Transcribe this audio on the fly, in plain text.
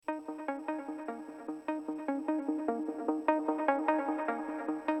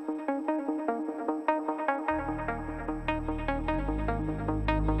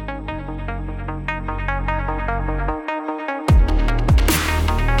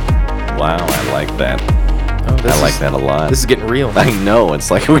Wow, I like that. I like that a lot. This is getting real. I know. It's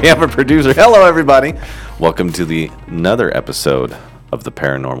like we have a producer. Hello, everybody. Welcome to another episode of the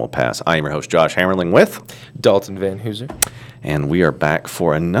Paranormal Pass. I am your host, Josh Hammerling, with Dalton Van Hooser. And we are back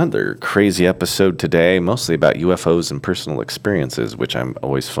for another crazy episode today, mostly about UFOs and personal experiences, which I'm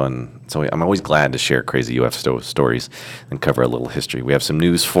always fun. I'm always glad to share crazy UFO stories and cover a little history. We have some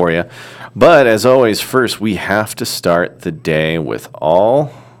news for you. But as always, first, we have to start the day with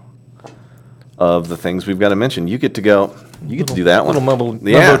all of the things we've got to mention. You get to go. You get to do that one. Mumbo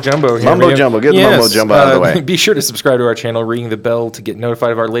jumbo here. Mumbo jumbo. Get the mumbo jumbo out of the way. Be sure to subscribe to our channel, ring the bell to get notified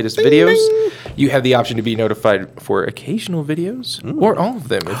of our latest videos. Ding. You have the option to be notified for occasional videos or all of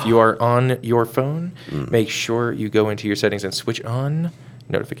them. If you are on your phone, make sure you go into your settings and switch on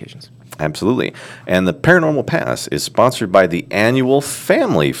notifications. Absolutely. And the Paranormal Pass is sponsored by the annual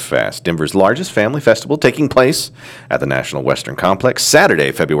Family Fest, Denver's largest family festival, taking place at the National Western Complex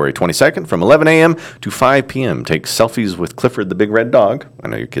Saturday, February 22nd from 11 a.m. to 5 p.m. Take selfies with Clifford the Big Red Dog. I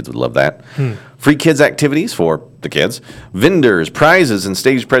know your kids would love that. Free kids activities for the kids, vendors, prizes, and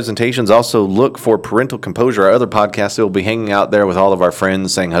stage presentations. Also look for Parental Composure, our other podcast that will be hanging out there with all of our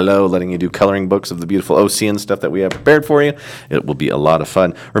friends, saying hello, letting you do coloring books of the beautiful OCN stuff that we have prepared for you. It will be a lot of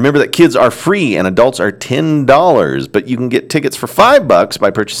fun. Remember that kids are free and adults are $10, but you can get tickets for $5 by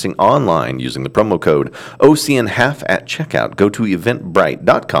purchasing online using the promo code OCN half at checkout. Go to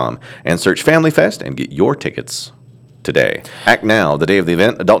eventbrite.com and search Family Fest and get your tickets today. Act now, the day of the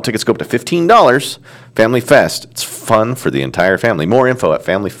event. Adult tickets go up to $15. Family Fest. It's fun for the entire family. More info at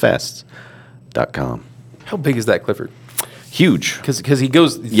familyfest.com. How big is that, Clifford? Huge. Because he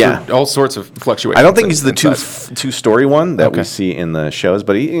goes through all sorts of fluctuations. I don't think he's the two-story one that we see in the shows,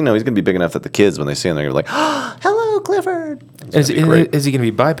 but he's going to be big enough that the kids, when they see him, they're like, oh, hello, Clifford. Is he going to be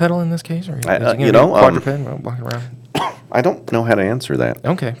bipedal in this case? Or is he going to be quadruped walking around? I don't know how to answer that.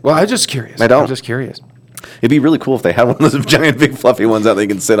 Okay. Well, I'm just curious. I'm just curious. It'd be really cool if they had one of those giant, big, fluffy ones that they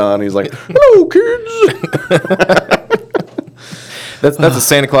can sit on. He's like, hello, kids. That's a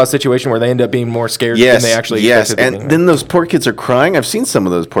Santa Claus situation where they end up being more scared than they actually expected. Yes, and then those poor kids are crying. I've seen some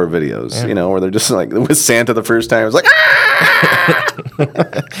of those poor videos, where they're just like, with Santa the first time. It's like, ah!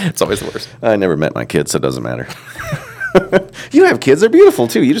 It's always the worst. I never met my kids, so it doesn't matter. You have kids. They're beautiful,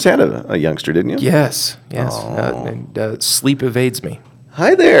 too. You just had a youngster, didn't you? Yes. Sleep evades me.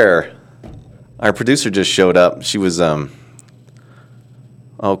 Hi there. Our producer just showed up. She was, oh,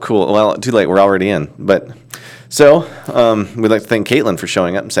 cool. Well, too late. We're already in. But, so, we'd like to thank Caitlin for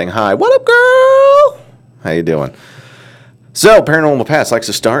showing up and saying hi. What up, girl? How you doing? So, Paranormal Pass likes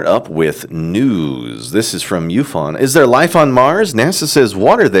to start up with news. This is from UFON. Is there life on Mars? NASA says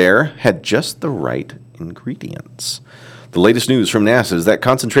water there had just the right ingredients. The latest news from NASA is that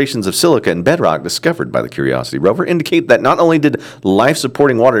concentrations of silica and bedrock discovered by the Curiosity rover indicate that not only did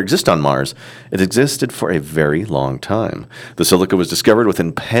life-supporting water exist on Mars, it existed for a very long time. The silica was discovered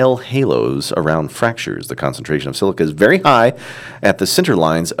within pale halos around fractures. The concentration of silica is very high at the center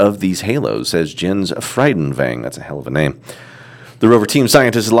lines of these halos, says Jens Friedenvang. That's a hell of a name. The rover team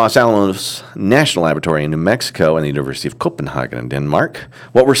scientists at Los Alamos National Laboratory in New Mexico and the University of Copenhagen in Denmark.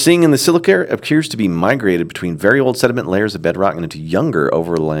 What we're seeing in the silica appears to be migrated between very old sediment layers of bedrock and into younger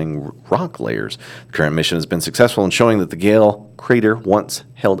overlaying rock layers. The current mission has been successful in showing that the Gale crater once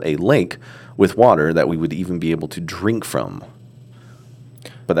held a lake with water that we would even be able to drink from.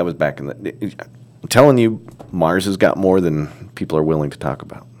 But that was back in the... I'm telling you, Mars has got more than people are willing to talk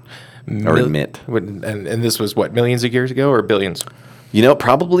about. Or admit. And this was, what, millions of years ago or billions?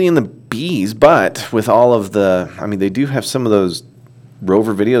 Probably in the B's, but with all of they do have some of those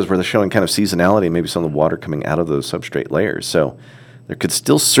rover videos where they're showing kind of seasonality, maybe some of the water coming out of those substrate layers. So there could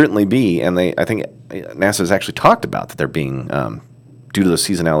still certainly be, and I think NASA has actually talked about that there being, due to those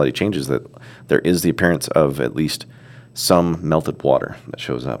seasonality changes, that there is the appearance of at least some melted water that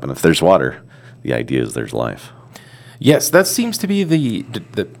shows up. And if there's water, the idea is there's life. Yes, that seems to be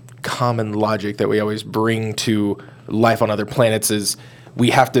the common logic that we always bring to life on other planets is we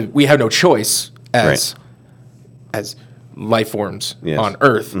have no choice as life forms on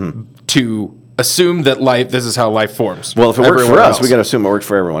Earth to assume that this is how life forms. Well, if it works for us, we got to assume it works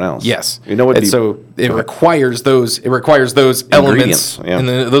for everyone else. Yes. So it requires those elements and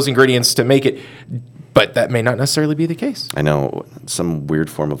those ingredients to make it. But that may not necessarily be the case. I know some weird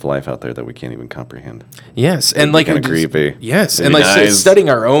form of life out there that we can't even comprehend. Yes, and kind of creepy. Yes, and studying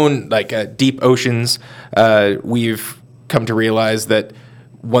our own deep oceans, we've come to realize that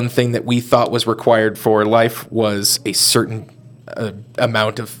one thing that we thought was required for life was a certain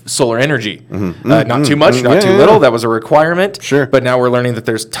amount of solar energy. Not too much, not too little. That was a requirement. Sure. But now we're learning that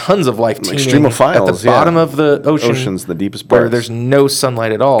there's tons of life teeming Extremophiles, at the bottom of the ocean. Ocean's the deepest part. Where there's no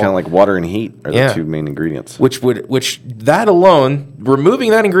sunlight at all. Kind of like water and heat are the two main ingredients. Which that alone,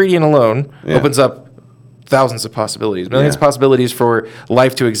 removing that ingredient alone, opens up thousands of possibilities, millions of possibilities for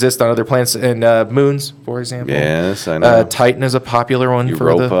life to exist on other planets and moons, for example. Yes, I know. Titan is a popular one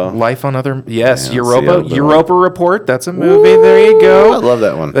Europa. for the life on other. Yes, Yeah, Europa Report. That's a movie. There you go. I love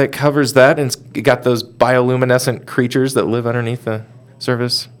that one. That covers that, and it's got those bioluminescent creatures that live underneath the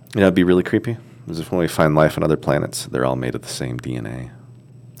surface. You know, it'd be really creepy. Is if when we find life on other planets, they're all made of the same DNA.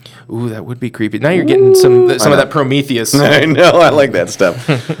 Ooh, that would be creepy. Now you're getting some of that Prometheus. I know, I like that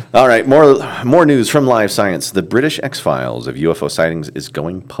stuff. All right, more news from Live Science. The British X-Files of UFO sightings is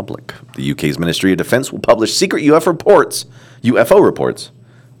going public. The UK's Ministry of Defence will publish secret UFO reports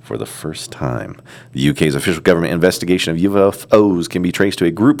for the first time. The UK's official government investigation of UFOs can be traced to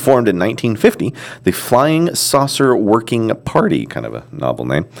a group formed in 1950, the Flying Saucer Working Party, kind of a novel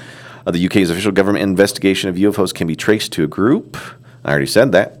name. The UK's official government investigation of UFOs can be traced to a group. I already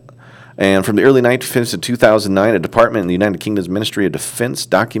said that. And from the early 1950s to 2009, a department in the United Kingdom's Ministry of Defense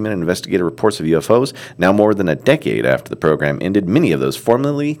documented and investigated reports of UFOs. Now more than a decade after the program ended, many of those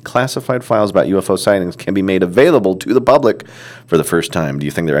formerly classified files about UFO sightings can be made available to the public for the first time. Do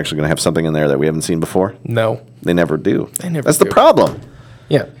you think they're actually going to have something in there that we haven't seen before? No. They never do. That's the problem.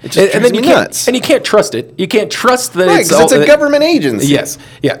 Yeah. It just and then you nuts. And you can't trust it. You can't trust that it's a government agency. Yes.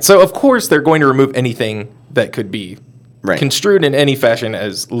 Yeah. So, of course, they're going to remove anything that could be construed in any fashion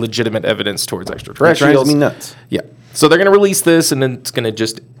as legitimate evidence towards extraterrestrials. That drives me nuts. Yeah. So they're going to release this, and then it's going to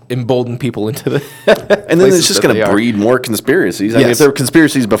just embolden people into the and then it's just going to breed more conspiracies. I mean, if there were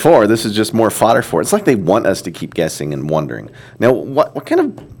conspiracies before, this is just more fodder for it. It's like they want us to keep guessing and wondering. Now, what kind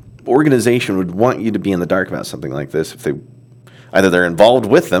of organization would want you to be in the dark about something like this if either they're involved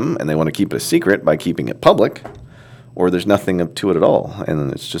with them and they want to keep it a secret by keeping it public, or there's nothing to it at all, and then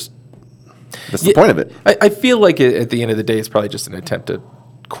it's just... That's the point of it. I feel like at the end of the day, it's probably just an attempt to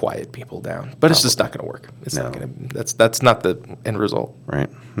quiet people down, but it's just not going to work. It's not going to. That's not the end result. Right.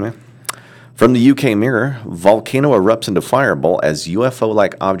 Yeah. From the UK Mirror, volcano erupts into fireball as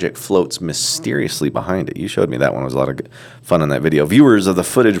UFO-like object floats mysteriously behind it. You showed me that one. It was a lot of fun in that video. Viewers of the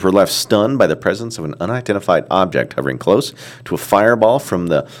footage were left stunned by the presence of an unidentified object hovering close to a fireball from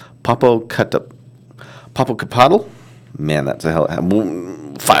the Popocatépetl. Man, that's a hell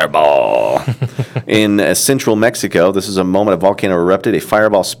fireball. In central Mexico, this is a moment a volcano erupted, a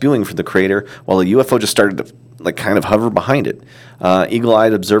fireball spewing from the crater, while a UFO just started to kind of hover behind it.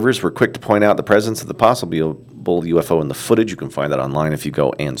 Eagle-eyed observers were quick to point out the presence of the possible UFO in the footage. You can find that online if you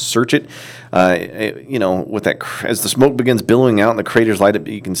go and search it. With that, as the smoke begins billowing out and the craters light up,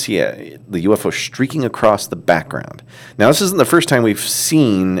 you can see the UFO streaking across the background. Now, this isn't the first time we've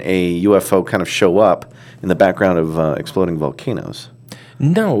seen a UFO kind of show up in the background of exploding volcanoes.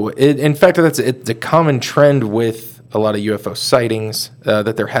 No. In fact, it's a common trend with a lot of UFO sightings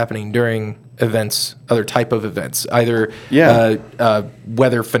that they're happening during events, other type of events, either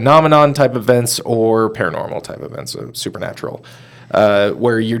weather phenomenon type events or paranormal type events, supernatural,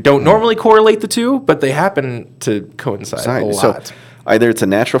 where you don't normally correlate the two, but they happen to coincide a lot. So either it's a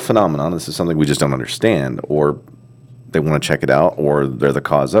natural phenomenon, this is something we just don't understand, or they want to check it out, or they're the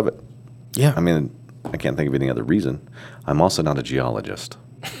cause of it. Yeah. I mean, I can't think of any other reason. I'm also not a geologist.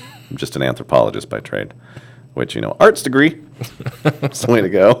 I'm just an anthropologist by trade, which, arts degree. It's the way to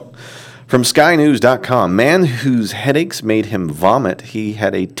go. From SkyNews.com, man whose headaches made him vomit. He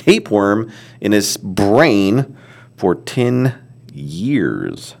had a tapeworm in his brain for 10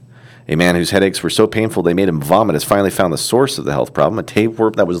 years. A man whose headaches were so painful they made him vomit has finally found the source of the health problem, a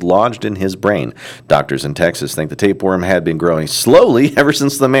tapeworm that was lodged in his brain. Doctors in Texas think the tapeworm had been growing slowly ever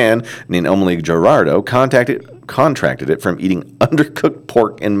since the man named Emily Gerardo contracted it from eating undercooked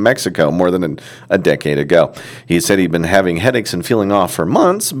pork in Mexico more than a decade ago. He said he'd been having headaches and feeling off for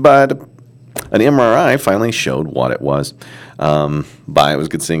months, but an MRI finally showed what it was. Bye, it was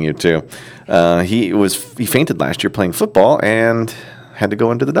good seeing you too. He fainted last year playing football and had to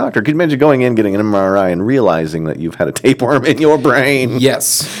go into the doctor. Could you imagine going in, getting an MRI, and realizing that you've had a tapeworm in your brain?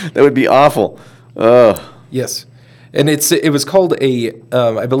 Yes. That would be awful. Ugh. Yes. And it was called I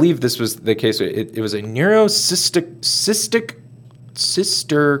believe this was the case, it was a neurocystic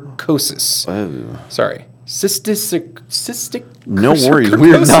cysticercosis. Oh. Sorry. Cystic. No worries,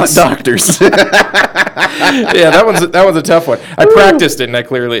 we're not doctors. Yeah, that one's a tough one. I practiced it, and it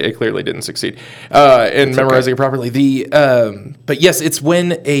clearly didn't succeed in memorizing it properly. But yes, it's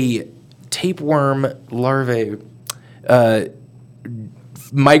when a tapeworm larvae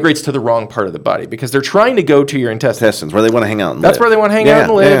migrates to the wrong part of the body because they're trying to go to your intestines. Where they want to hang out and That's live. where they want to hang out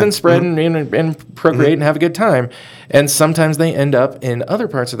and live and spread and procreate and have a good time. And sometimes they end up in other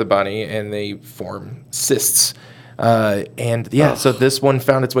parts of the body and they form cysts. So this one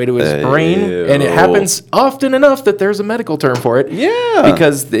found its way to his brain, and it happens often enough that there's a medical term for it. Yeah.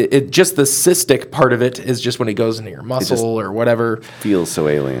 Because it just the cystic part of it is just when it goes into your muscle or whatever. Feels so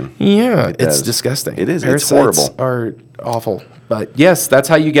alien. Yeah, it's does. disgusting. It is. Parasites It's horrible. are awful. But yes, that's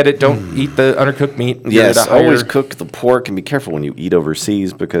how you get it. Don't eat the undercooked meat. Yes, always cook the pork and be careful when you eat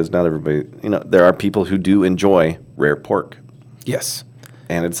overseas because not everybody, there are people who do enjoy rare pork. Yes.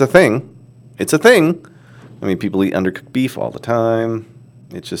 And it's a thing. It's a thing. I mean, people eat undercooked beef all the time.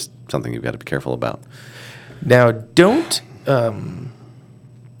 It's just something you've got to be careful about. Now, don't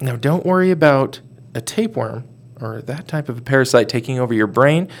worry about a tapeworm or that type of a parasite taking over your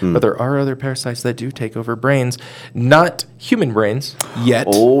brain, but there are other parasites that do take over brains, not human brains yet.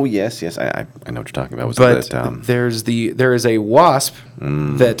 Oh, yes. I know what you're talking about. There is a wasp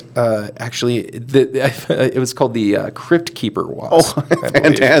that it was called the crypt keeper wasp. Oh,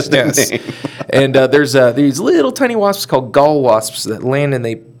 fantastic name. And there's these little tiny wasps called gall wasps that land and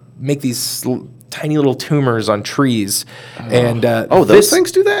they make these tiny little tumors on trees. And those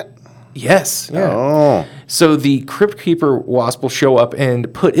things do that? Yes. Yeah. Oh. So the crypt keeper wasp will show up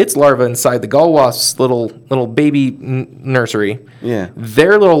and put its larva inside the gall wasp's little baby nursery. Yeah.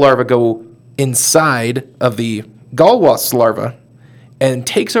 Their little larvae go inside of the gall wasp's larva and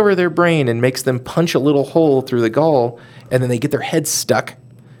takes over their brain and makes them punch a little hole through the gall, and then they get their heads stuck.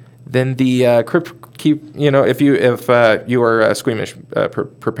 Then the crypt keep if you are squeamish,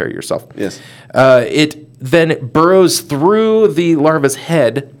 prepare yourself. Yes. It then burrows through the larva's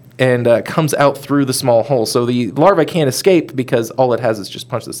head and comes out through the small hole. So the larva can't escape because all it has is just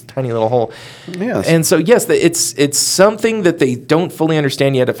punch this tiny little hole. Yes. And so, yes, it's something that they don't fully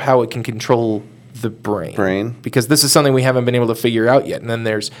understand yet of how it can control the brain. Because this is something we haven't been able to figure out yet. And then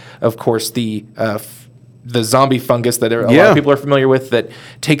there's, of course, the zombie fungus that a lot of people are familiar with that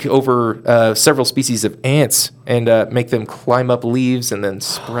take over several species of ants and make them climb up leaves and then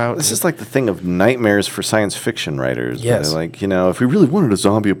sprout. This is like the thing of nightmares for science fiction writers. Yes. They're like, if we really wanted a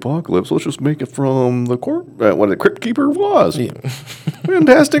zombie apocalypse, let's just make it from the what the Crypt Keeper was. Yeah.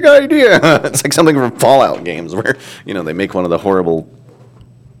 Fantastic idea. It's like something from Fallout games where, they make one of the horrible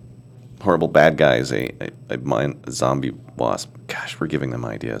bad guys a zombie wasp. Gosh, we're giving them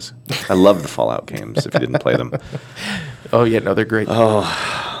ideas. I love the Fallout games if you didn't play them. Oh, yeah, no, they're great.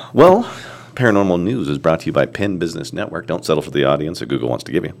 Oh, well, Paranormal News is brought to you by Penn Business Network. Don't settle for the audience that Google wants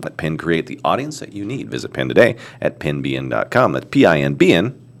to give you. Let Penn create the audience that you need. Visit Penn today at PennBN.com. That's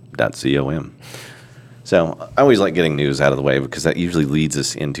PINBN.com. So I always like getting news out of the way because that usually leads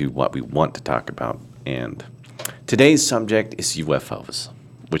us into what we want to talk about. And today's subject is UFOs,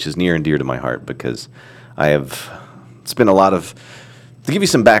 which is near and dear to my heart because I have spent a lot of... To give you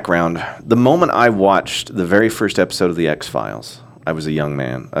some background, the moment I watched the very first episode of The X-Files, I was a young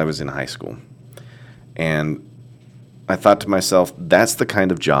man. I was in high school. And I thought to myself, that's the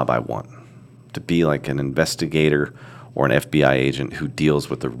kind of job I want, to be like an investigator or an FBI agent who deals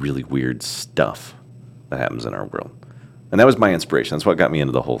with the really weird stuff that happens in our world. And that was my inspiration. That's what got me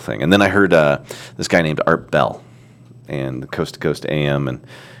into the whole thing. And then I heard this guy named Art Bell and Coast to Coast AM, and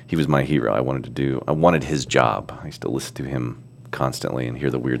he was my hero. I wanted his job. I used to listen to him constantly and hear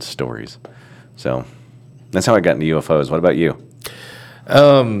the weird stories. So that's how I got into UFOs. What about you?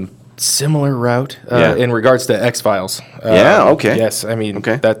 Similar route in regards to X-Files. Okay. Yes, I mean,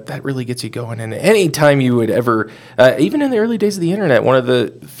 that really gets you going. And any time you would ever, even in the early days of the internet, one of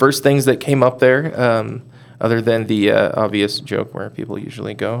the first things that came up there, other than the obvious joke where people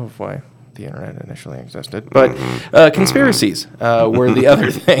usually go of why the internet initially existed, but conspiracies were the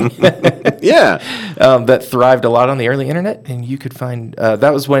other thing. That thrived a lot on the early internet, and you could find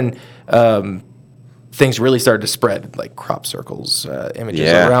that was when things really started to spread, like crop circles,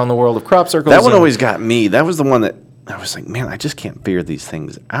 images around the world of crop circles. That one always got me. That was the one that I was like, man, I just can't figure these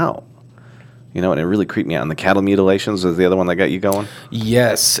things out. And it really creeped me out. And the cattle mutilations was the other one that got you going?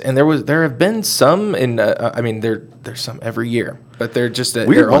 Yes, and there have been some in. There's some every year, but they're just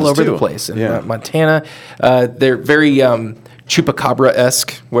they're all over the place. In Montana, they're very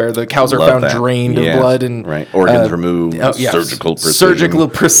chupacabra-esque, where the cows are found drained of blood and organs removed, surgical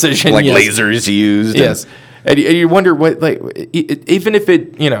precision, like lasers used. Yes, and you wonder what even if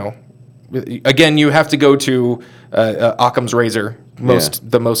it again you have to go to Occam's razor.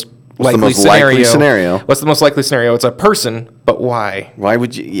 The most likely scenario. What's the most likely scenario? It's a person, but why? Why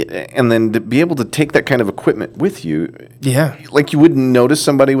would you? And then to be able to take that kind of equipment with you, like you wouldn't notice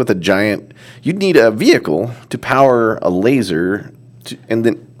somebody with a giant. You'd need a vehicle to power a laser And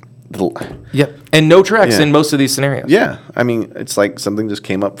then, Yep. And no tracks in most of these scenarios. yeah, I mean, it's like something just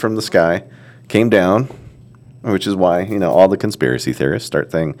came up from the sky, came down, which is why, all the conspiracy theorists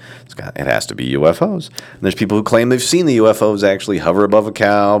start thinking it has to be UFOs. And there's people who claim they've seen the UFOs actually hover above a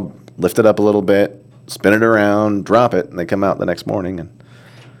cow, lift it up a little bit, spin it around, drop it, and they come out the next morning and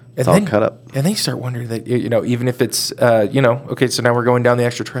it's all cut up. And they start wondering that, even if it's, okay, so now we're going down the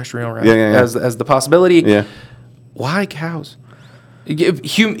extraterrestrial route as the possibility. Yeah. Why cows?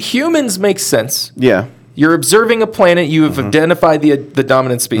 Humans make sense. Yeah. You're observing a planet. You have identified the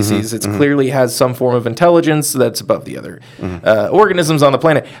dominant species. It clearly has some form of intelligence that's above the other organisms on the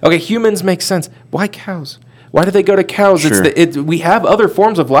planet. Okay, humans make sense. Why cows? Why do they go to cows? Sure. We have other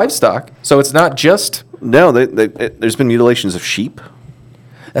forms of livestock, so it's not just... No, there's been mutilations of sheep.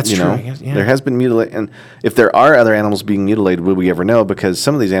 That's true. Yeah. There has been mutilation. And if there are other animals being mutilated, will we ever know? Because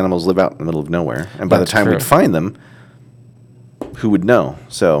some of these animals live out in the middle of nowhere. And by the time we'd find them, who would know?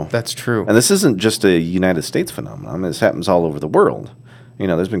 So that's true. And this isn't just a United States phenomenon. This happens all over the world.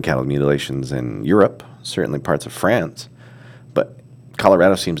 There's been cattle mutilations in Europe, certainly parts of France. But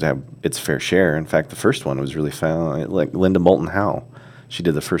Colorado seems to have its fair share. In fact, the first one was really found, like Linda Moulton Howe. She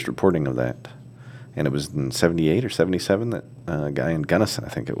did the first reporting of that. And it was in 78 or 77 that a guy in Gunnison, I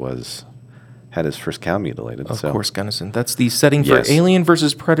think it was, had his first cow mutilated. Of course, Gunnison. That's the setting for Alien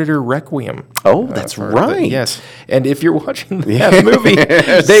versus Predator Requiem. Oh, that's right. Yes. And if you're watching that movie,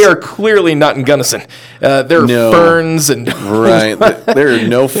 they are clearly not in Gunnison. There are ferns and... Right. There are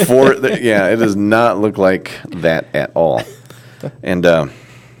no it does not look like that at all. And...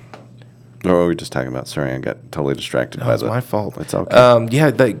 what were we just talking about? Sorry, I got totally distracted by It's my fault. It's okay.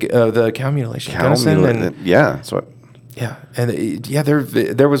 The cow mutilation. That's what... Yeah, and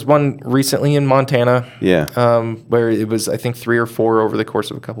there was one recently in Montana. Yeah. Where it was, I think, 3 or 4 over the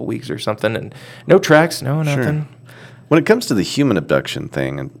course of a couple weeks or something, and no tracks, no nothing. Sure. When it comes to the human abduction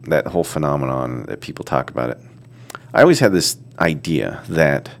thing and that whole phenomenon that people talk about it, I always had this idea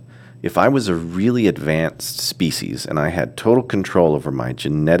that if I was a really advanced species and I had total control over my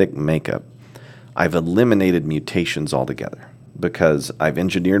genetic makeup, I've eliminated mutations altogether because I've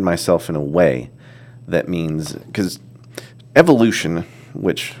engineered myself in a way that means, because evolution,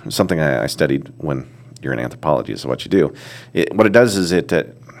 which is something I studied when you're in anthropology, is what you do. What it does is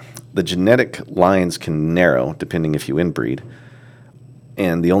the genetic lines can narrow depending if you inbreed.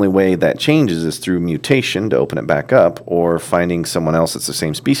 And the only way that changes is through mutation to open it back up or finding someone else that's the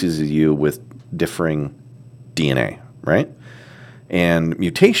same species as you with differing DNA, right? And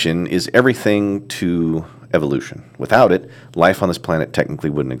mutation is everything to evolution. Without it, life on this planet technically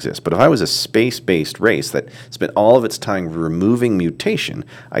wouldn't exist. But if I was a space-based race that spent all of its time removing mutation,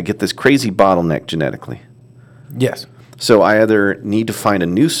 I get this crazy bottleneck genetically. Yes. So I either need to find a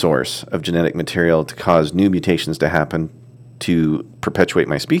new source of genetic material to cause new mutations to happen to perpetuate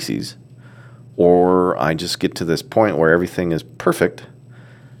my species, or I just get to this point where everything is perfect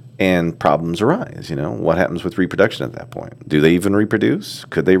and problems arise. What happens with reproduction at that point? Do they even reproduce?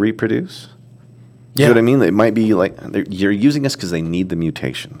 Could they reproduce? You know what I mean? It might be like you're using us because they need the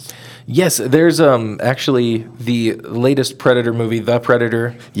mutations. Yes, there's actually the latest Predator movie, The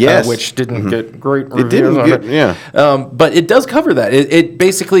Predator, which didn't get great reviews but it does cover that. It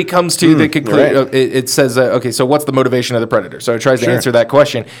basically comes to the conclusion. Right. It says, okay, so what's the motivation of the Predator? So it tries to answer that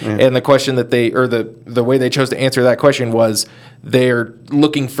question, and the question that the way they chose to answer that question was they're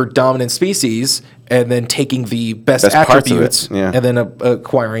looking for dominant species and then taking the best attributes and then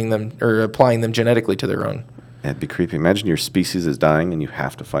acquiring them or applying them genetically to their own. That'd be creepy. Imagine your species is dying and you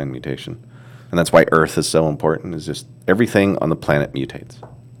have to find mutation. And that's why Earth is so important, is just everything on the planet mutates.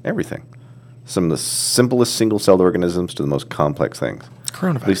 Everything. Some of the simplest single-celled organisms to the most complex things.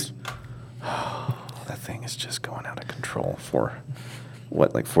 Coronavirus. That thing is just going out of control for,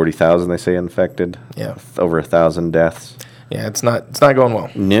 like 40,000 they say infected? Yeah. Over 1,000 deaths. Yeah, it's not going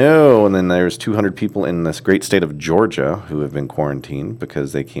well. No, and then there's 200 people in this great state of Georgia who have been quarantined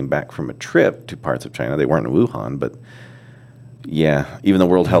because they came back from a trip to parts of China. They weren't in Wuhan, but even the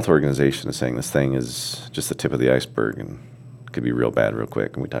World Health Organization is saying this thing is just the tip of the iceberg and could be real bad real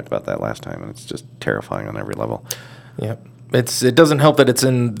quick. And we talked about that last time, and it's just terrifying on every level. Yeah. It doesn't help that it's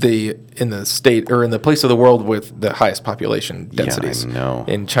in the state or in the place of the world with the highest population densities. Yeah, I know.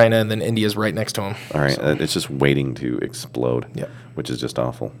 In China, and then India's right next to them. All right, it's just waiting to explode. Which is just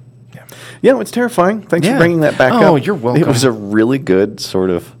awful. Yeah, it's terrifying. Thanks for bringing that back up. Oh, you're welcome. It was a really good sort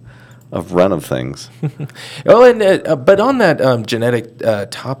of run of things. Well, and but on that genetic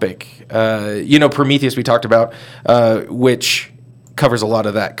topic, Prometheus we talked about, which covers a lot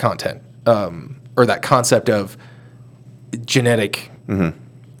of that content or that concept of genetic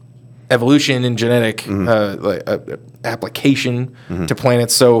evolution and genetic application to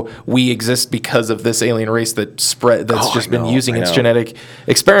planets. So we exist because of this alien race that's just been using its genetic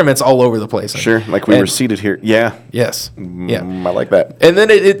experiments all over the place. Sure, like we were seated here. Yeah. Yes. Yeah. I like that. And then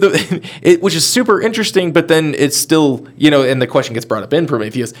it which is super interesting, but then it's still, and the question gets brought up in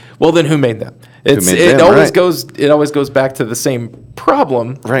Prometheus. Well, then who made them? It always goes back to the same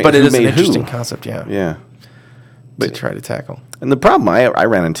problem, right? But it is an interesting concept. Yeah. Yeah. To try to tackle. And the problem I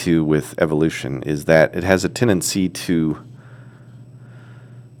ran into with evolution is that it has a tendency to.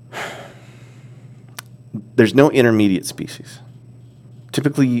 There's no intermediate species.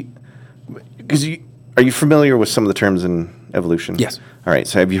 Typically, are you familiar with some of the terms in evolution? Yes. All right.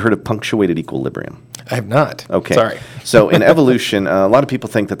 So have you heard of punctuated equilibrium? I have not. Okay. Sorry. So in evolution, a lot of people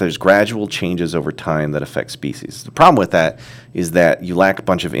think that there's gradual changes over time that affect species. The problem with that is that you lack a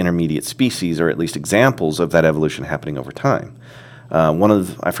bunch of intermediate species, or at least examples of that evolution happening over time.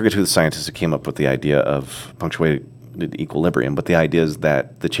 I forget who the scientist who came up with the idea of punctuated equilibrium, but the idea is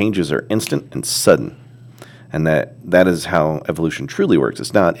that the changes are instant and sudden, and that is how evolution truly works.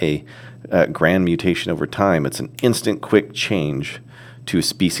 It's not a grand mutation over time. It's an instant, quick change to a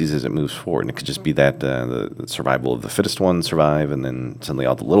species as it moves forward. And it could just be that the survival of the fittest ones survive, and then suddenly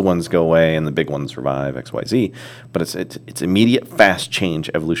all the little ones go away, and the big ones survive, X, Y, Z. But it's immediate, fast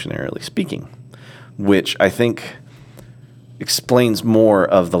change, evolutionarily speaking, which I think explains more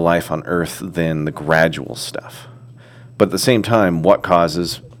of the life on Earth than the gradual stuff. But at the same time, what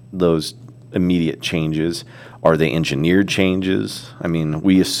causes those immediate changes? Are they engineered changes? I mean,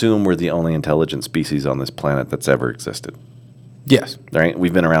 we assume we're the only intelligent species on this planet that's ever existed. Yes. Right?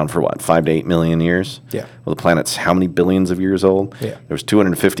 We've been around for what, 5 to 8 million years? Yeah. Well, the planet's how many billions of years old? Yeah. There was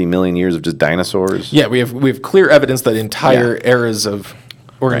 250 million years of just dinosaurs. Yeah, we have clear evidence that entire eras of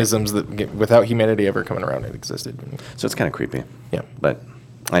organisms that without humanity ever coming around had existed. So it's kind of creepy. Yeah. But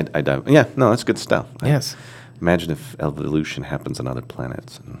I don't. Yeah, no, that's good stuff. Yes. Imagine if evolution happens on other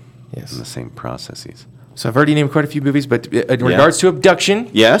planets and Yes. in the same processes. So I've already named quite a few movies, but in regards to abduction,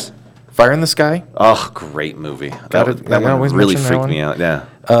 Yes? Fire in the Sky, Oh, great movie. That one really freaked me out. Yeah.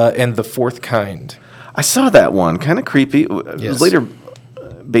 and The Fourth Kind. I saw that one. Kind of creepy. It was Yes. later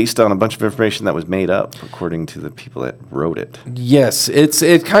based on a bunch of information that was made up, according to the people that wrote it. Yes,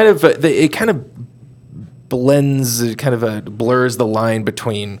 it kind of blends, it kind of blurs the line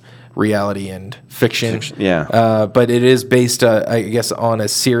between reality and fiction. Yeah. But it is based, I guess, on a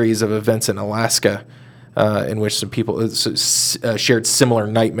series of events in Alaska, in which some people shared similar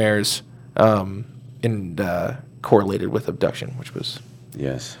nightmares, and correlated with abduction, which was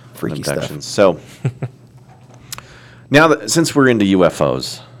Yes. freaky Abductions. So now that since we're into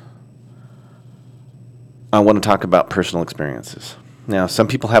UFOs, I want to talk about personal experiences. Now, some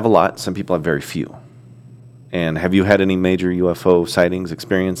people have a lot, some people have very few. And have you had any major UFO sightings,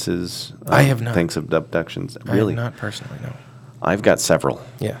 experiences? I have not. Thanks of abductions? I Really? have not personally, no. I've got several.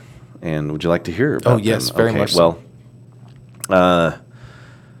 Yeah. And would you like to hear about them? Oh, yes, very much so. Well,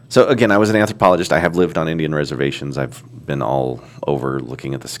 so again, I was an anthropologist. I have lived on Indian reservations. I've been all over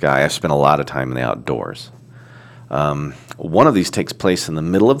looking at the sky. I've spent a lot of time in the outdoors. One of these takes place in the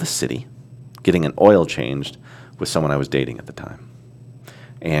middle of the city, getting an oil changed with someone I was dating at the time.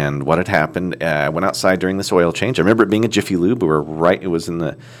 And what had happened, I went outside during this oil change. I remember it being a Jiffy Lube. We were it was in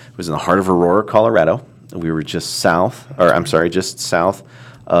the heart of Aurora, Colorado. We were just south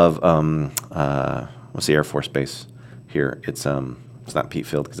of what's the Air Force Base here? It's not Pete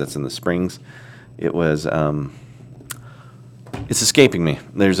Field because that's in the Springs. It was it's escaping me.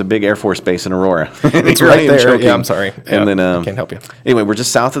 There's a big Air Force Base in Aurora. It's right there. Yeah, I'm sorry. And then I can't help you. Anyway, we're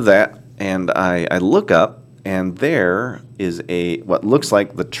just south of that, and I look up, and there is what looks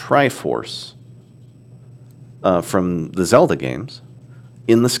like the Triforce from the Zelda games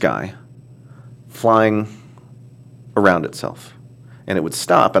in the sky, flying around itself. And it would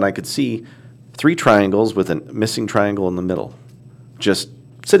stop, and I could see 3 triangles with a missing triangle in the middle, just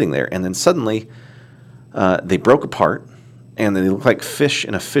sitting there. And then suddenly, they broke apart, and they looked like fish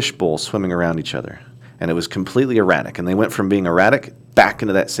in a fishbowl swimming around each other. And it was completely erratic. And they went from being erratic back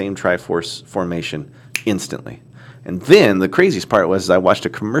into that same Triforce formation instantly. And then the craziest part was I watched a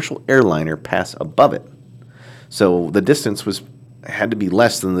commercial airliner pass above it. So the distance had to be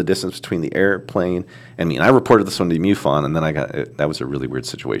less than the distance between the airplane and me. And I reported this one to MUFON, and then that was a really weird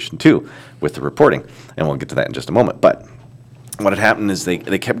situation too with the reporting. And we'll get to that in just a moment. But what had happened is they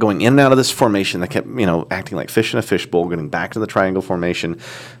kept going in and out of this formation. They kept, acting like fish in a fishbowl, getting back to the triangle formation,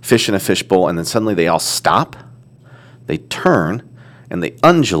 fish in a fishbowl, and then suddenly they all stop, they turn, and they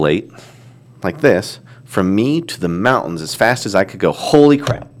undulate like this from me to the mountains as fast as I could go. Holy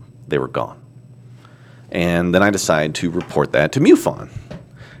crap, they were gone. And then I decided to report that to MUFON.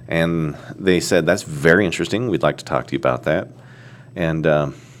 And they said, that's very interesting. We'd like to talk to you about that. And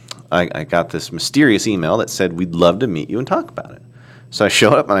I got this mysterious email that said, we'd love to meet you and talk about it. So I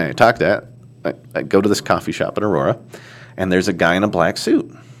show up and I talk to that. I go to this coffee shop in Aurora, and there's a guy in a black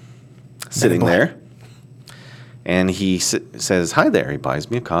suit sitting there. And he says, hi there. He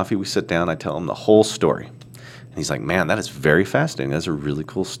buys me a coffee. We sit down. I tell him the whole story. And he's like, man, that is very fascinating. That's a really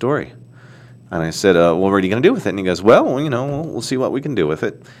cool story. And I said, well, what are you going to do with it? And he goes, well, we'll see what we can do with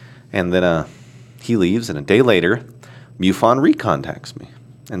it. And then he leaves, and a day later, MUFON recontacts me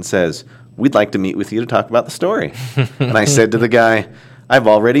and says, we'd like to meet with you to talk about the story. And I said to the guy, I've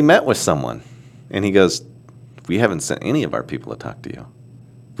already met with someone. And he goes, we haven't sent any of our people to talk to you.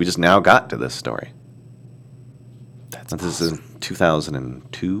 We just now got to this story. This is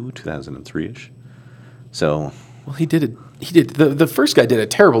 2002, 2003-ish. So... Well, he did. The first guy did a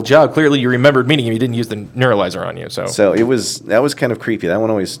terrible job. Clearly, you remembered meeting him. He didn't use the neuralizer on you. So that was kind of creepy. That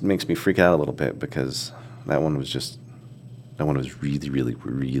one always makes me freak out a little bit because that one was really, really,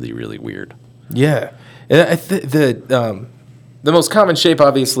 really, really weird. Yeah, and the most common shape,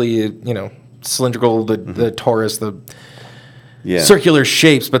 obviously, cylindrical, the torus, the circular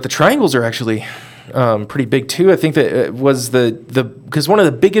shapes, but the triangles are actually pretty big too. I think that it was because one of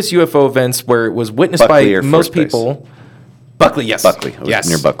the biggest UFO events where it was witnessed Buckley by most people. Buckley, yes. Buckley. It was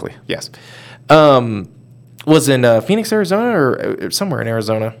near Buckley. Yes. Was in Phoenix, Arizona, or somewhere in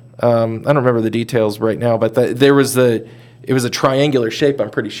Arizona. I don't remember the details right now, but it was a triangular shape,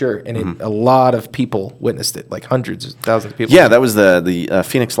 I'm pretty sure, and a lot of people witnessed it, like hundreds of thousands of people. Yeah, that was the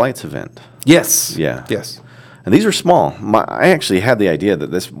Phoenix Lights event. Yes. Yeah. Yes. And these were small. I actually had the idea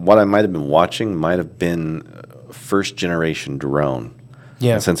that what I might have been watching might have been first generation drone.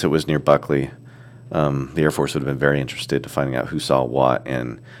 Yeah. And since it was near Buckley, the Air Force would have been very interested to finding out who saw what.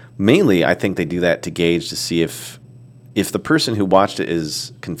 And mainly, I think they do that to gauge to see if the person who watched it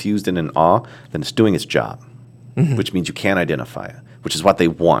is confused and in awe, then it's doing its job, which means you can't identify it, which is what they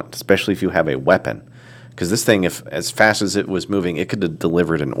want, especially if you have a weapon. Because this thing, if as fast as it was moving, it could have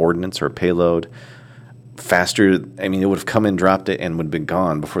delivered an ordnance or a payload faster. I mean, it would have come in, dropped it, and would have been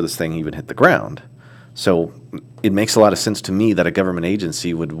gone before this thing even hit the ground. So it makes a lot of sense to me that a government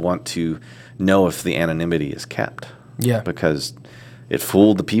agency would want to know if the anonymity is kept. Yeah. Because it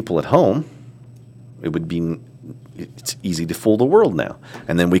fooled the people at home. It's easy to fool the world now.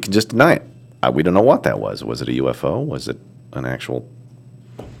 And then we can just deny it. We don't know what that was. Was it a UFO? Was it an actual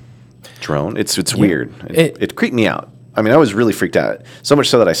drone? It's weird. It creeped me out. I mean, I was really freaked out. So much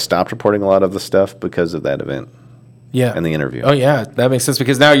so that I stopped reporting a lot of the stuff because of that event. Yeah. And the interview. Oh yeah, that makes sense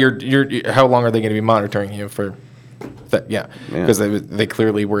because now you're how long are they going to be monitoring you for that? Yeah. Because they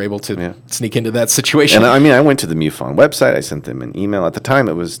clearly were able to sneak into that situation. And I mean, I went to the MUFON website. I sent them an email. At the time,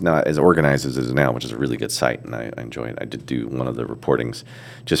 it was not as organized as it is now, which is a really good site, and I enjoy it. I did do one of the reportings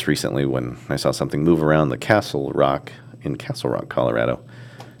just recently when I saw something move around the Castle Rock in Castle Rock, Colorado,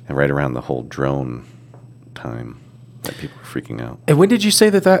 and right around the whole drone time that people were freaking out. And when did you say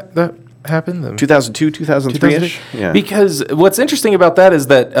that happened? 2002, 2003-ish? Yeah. Because what's interesting about that is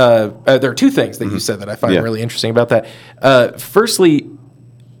that there are two things that you said that I find really interesting about that. Firstly,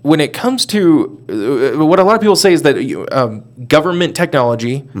 when it comes to what a lot of people say is that government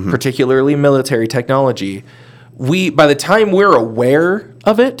technology, particularly military technology, by the time we're aware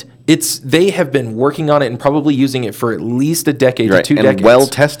of it, they have been working on it and probably using it for at least a decade to 2 decades. And well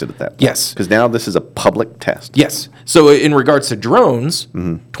tested at that point. Yes. Because now this is a public test. Yes. So in regards to drones,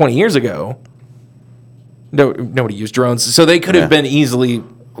 20 years ago, nobody used drones. So they could have been easily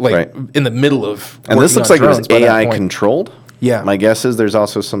in the middle of and this looks like it was AI controlled. Yeah. My guess is there's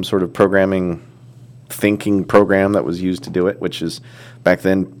also some sort of thinking program that was used to do it, which is back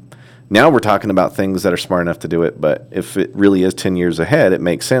then. Now we're talking about things that are smart enough to do it, but if it really is 10 years ahead, it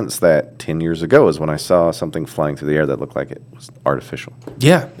makes sense that 10 years ago is when I saw something flying through the air that looked like it was artificial.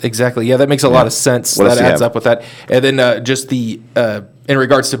 Yeah, exactly. Yeah, that makes a lot of sense. That adds up with that. And then just in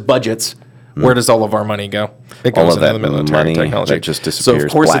regards to budgets, where does all of our money go? It goes into the military money technology. That just disappears. So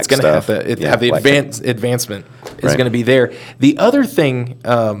of course it's going to have the advancement is going to be there. The other thing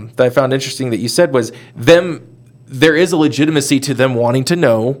that I found interesting that you said was there is a legitimacy to them wanting to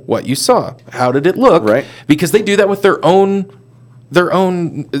know what you saw. How did it look? Right. Because they do that with their own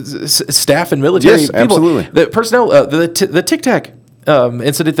staff and military people. Absolutely. The personnel, the Tic Tac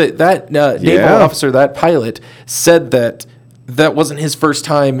incident, that naval officer, that pilot, said that wasn't his first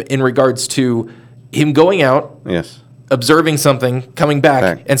time in regards to him going out, observing something, coming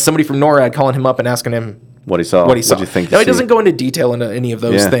back, and somebody from NORAD calling him up and asking him what he saw. What do you think? Now, he doesn't go into detail into any of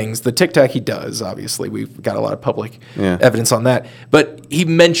those things. The Tic Tac he does, obviously. We've got a lot of public evidence on that. But he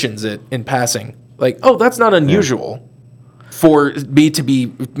mentions it in passing. Like, oh, that's not unusual. for me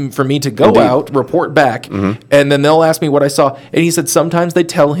to go out, report back, and then they'll ask me what I saw. And he said sometimes they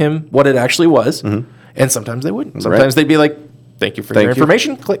tell him what it actually was, and sometimes they wouldn't. Sometimes they'd be like, "Thank you for your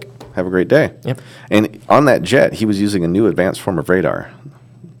information." Click. Have a great day. Yep. And on that jet, he was using a new advanced form of radar.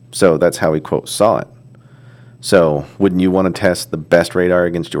 So that's how he, quote, saw it. So wouldn't you want to test the best radar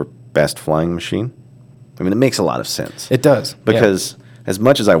against your best flying machine? I mean, it makes a lot of sense. It does. Because as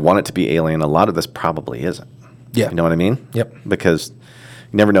much as I want it to be alien, a lot of this probably isn't. Yeah. You know what I mean? Yep. Because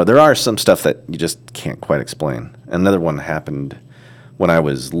you never know. There are some stuff that you just can't quite explain. Another one happened when I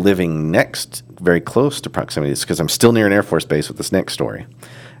was living very close to proximity. It's because I'm still near an Air Force base with this next story.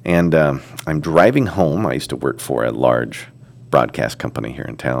 And I'm driving home. I used to work for a large broadcast company here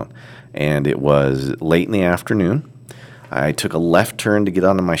in town. And it was late in the afternoon. I took a left turn to get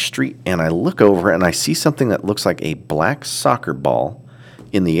onto my street, and I look over and I see something that looks like a black soccer ball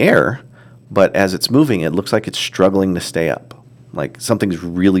in the air, but as it's moving, it looks like it's struggling to stay up. Like something's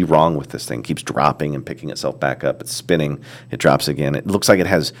really wrong with this thing. It keeps dropping and picking itself back up. It's spinning. It drops again. It looks like it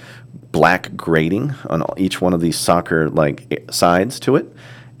has black grating on each one of these soccer sides to it,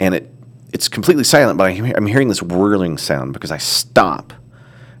 and it's completely silent. But I'm hearing this whirling sound because I stop,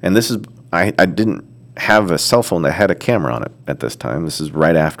 and this is I didn't have a cell phone that had a camera on it at this time. This is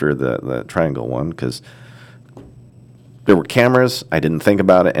right after the triangle one because there were cameras. I didn't think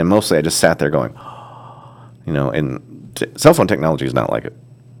about it, and mostly I just sat there going, and cell phone technology is not like it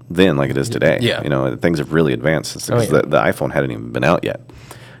then like it is today. Yeah. Things have really advanced because the iPhone hadn't even been out yet.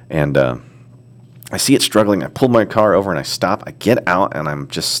 And I see it struggling. I pull my car over and I stop. I get out and I'm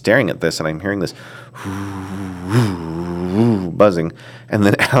just staring at this and I'm hearing this buzzing. And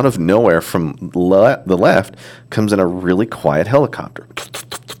then out of nowhere from the left comes in a really quiet helicopter.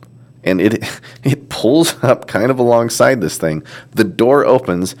 And it pulls up kind of alongside this thing. The door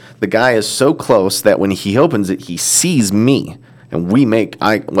opens. The guy is so close that when he opens it, he sees me. And we make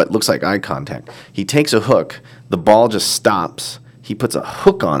what looks like eye contact. He takes a hook. The ball just stops. He puts a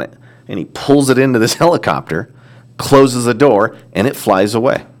hook on it, and he pulls it into this helicopter, closes the door, and it flies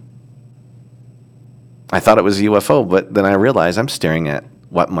away. I thought it was a UFO, but then I realized I'm staring at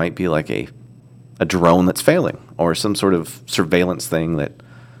what might be like a drone that's failing or some sort of surveillance thing that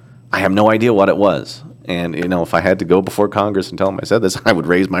I have no idea what it was. And, if I had to go before Congress and tell them I said this, I would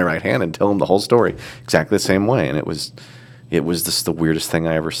raise my right hand and tell them the whole story exactly the same way. And it was just the weirdest thing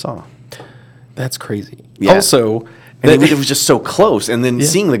I ever saw. That's crazy. Yeah. Also, and it was just so close. And then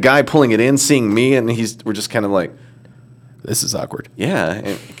seeing the guy pulling it in, seeing me, and we're just kind of like, this is awkward.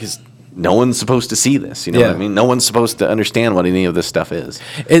 Yeah, because no one's supposed to see this. You know what I mean? No one's supposed to understand what any of this stuff is.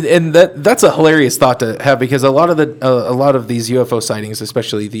 And that's a hilarious thought to have because a lot of these UFO sightings,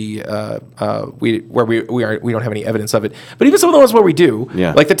 especially we don't have any evidence of it, but even some of the ones where we do,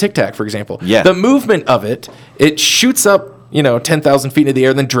 like the Tic Tac, for example, the movement of it shoots up 10,000 feet into the air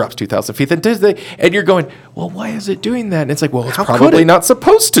and then drops 2,000 feet. And you're going, well, why is it doing that? And it's like, well, it's probably not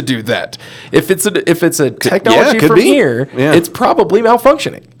supposed to do that. If it's a technology from here, it's probably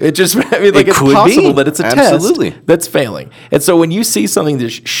malfunctioning. It just, it's possible that it's a test that's failing. And so when you see something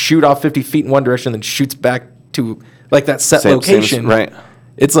just shoot off 50 feet in one direction and then shoots back to like that set location, right?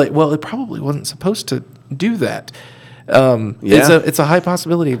 It's like, well, it probably wasn't supposed to do that. It's a high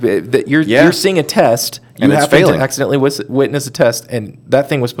possibility that you're seeing a test. You happen to accidentally witness a test, and that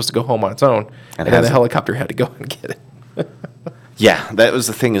thing was supposed to go home on its own, and then the helicopter had to go and get it. Yeah, that was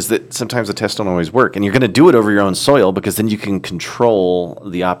the thing is that sometimes the tests don't always work, and you're going to do it over your own soil because then you can control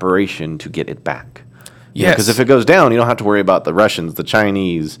the operation to get it back. Yes. Because if it goes down, you don't have to worry about the Russians, the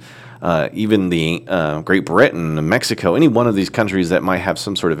Chinese, even the Great Britain and Mexico, any one of these countries that might have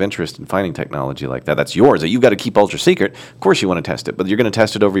some sort of interest in finding technology like that. That's yours. That you've got to keep ultra secret. Of course you want to test it, but you're going to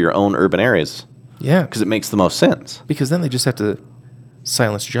test it over your own urban areas. Yeah. Because it makes the most sense. Because then they just have to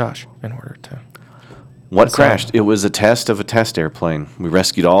silence Josh in order to... What crashed? It was a test of a test airplane. We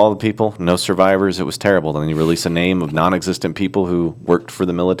rescued all the people, no survivors. It was terrible. Then you release a name of non-existent people who worked for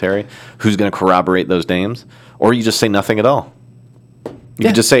the military. Who's going to corroborate those names? Or you just say nothing at all. You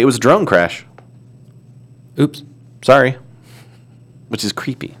could just say it was a drone crash. Oops. Sorry. Which is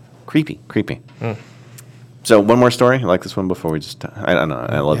creepy. Creepy. Mm. So one more story. I like this one before we just... I don't know.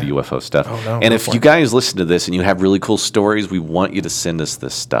 I love UFO stuff. Oh, no, and if you guys listen to this and you have really cool stories, we want you to send us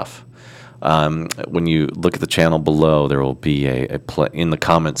this stuff. When you look at the channel below, there will be in the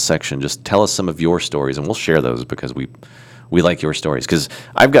comments section. Just tell us some of your stories, and we'll share those because we like your stories. Because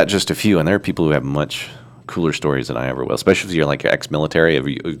I've got just a few, and there are people who have much cooler stories than I ever will. Especially if you're like ex-military. Have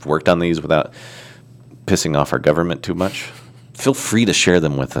you worked on these without pissing off our government too much? feel free to share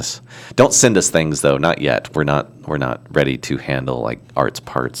them with us. Don't send us things though, not yet. We're not ready to handle like art's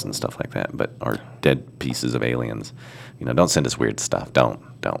parts and stuff like that. But our dead pieces of aliens, don't send us weird stuff. Don't.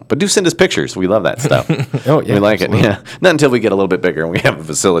 But do send us pictures. We love that stuff. Oh yeah, we like absolutely. it. Yeah, not until we get a little bit bigger and we have a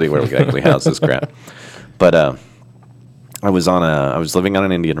facility where we can actually house this crap. But I was living on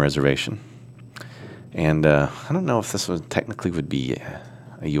an Indian reservation, and I don't know if this technically would be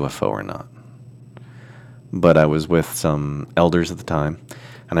a UFO or not. But I was with some elders at the time,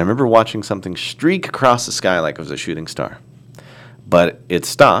 and I remember watching something streak across the sky like it was a shooting star. But it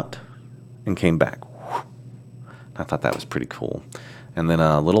stopped and came back. I thought that was pretty cool. And then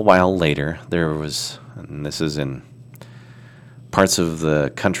a little while later, there was, and this is in parts of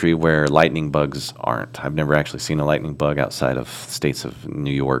the country where lightning bugs aren't. I've never actually seen a lightning bug outside of states of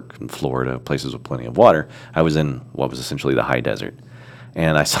New York and Florida, places with plenty of water. I was in what was essentially the high desert.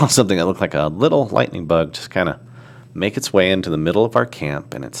 And I saw something that looked like a little lightning bug just kind of make its way into the middle of our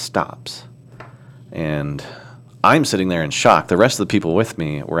camp, and it stops. And I'm sitting there in shock. The rest of the people with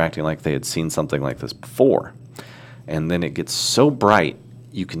me were acting like they had seen something like this before. And then it gets so bright,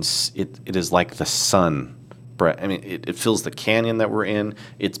 you can it is like the sun. I mean, it fills the canyon that we're in.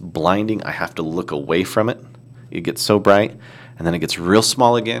 It's blinding. I have to look away from it. It gets so bright, and then it gets real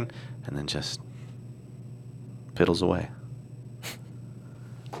small again, and then just piddles away.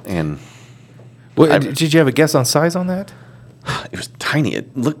 And did you have a guess on size on that? it was tiny.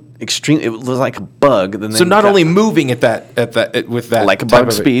 It looked extreme. It was like a bug. And then So not only moving with that like a type bug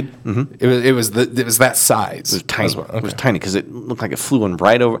of speed. Mm-hmm. It was that size. It was tiny. Okay. It was tiny because it looked like it flew in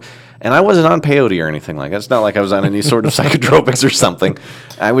right over. And I wasn't on peyote or anything like that. It's not like I was on any sort of psychotropics or something.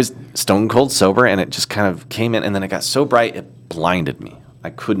 I was stone cold sober, and it just kind of came in, and then it got so bright it blinded me. I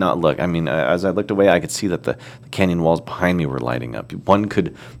could not look. I mean, as I looked away, I could see that the canyon walls behind me were lighting up. You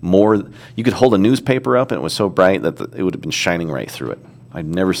could hold a newspaper up, and it was so bright that it would have been shining right through it. I'd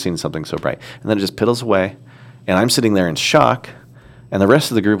never seen something so bright. And then it just piddles away, and I'm sitting there in shock, and the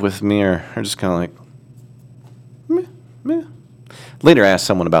rest of the group with me are just kind of like, meh. Later, I asked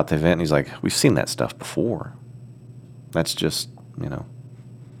someone about the event, and he's like, we've seen that stuff before. That's just,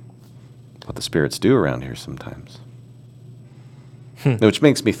 what the spirits do around here sometimes. Which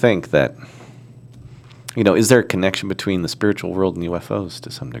makes me think that, is there a connection between the spiritual world and UFOs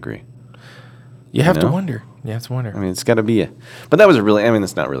to some degree? You have to wonder. You have to wonder. I mean, it's got to be but that was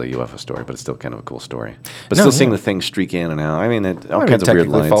it's not really a UFO story, but it's still kind of a cool story. But seeing the thing streak in and out, all kinds of weird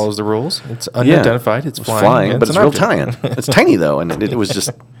lines. It follows the rules. It's unidentified. It's flying. But it's real tiny. It's tiny, though, and it was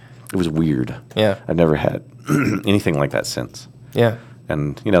it was weird. Yeah. I've never had anything like that since. Yeah.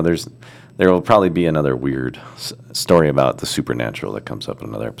 And, there will probably be another weird story about the supernatural that comes up in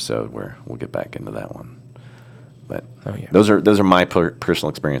another episode where we'll get back into that one. But those are my personal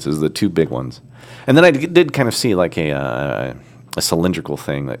experiences, the two big ones. And then I did kind of see like a cylindrical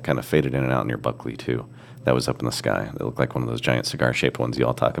thing that kind of faded in and out near Buckley too. That was up in the sky. It looked like one of those giant cigar-shaped ones you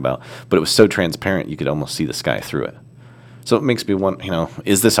all talk about. But it was so transparent you could almost see the sky through it. So it makes me wonder,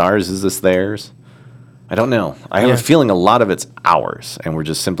 is this ours? Is this theirs? I don't know. I have a feeling a lot of it's ours, and we're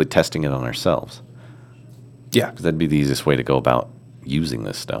just simply testing it on ourselves. Yeah. Because that'd be the easiest way to go about using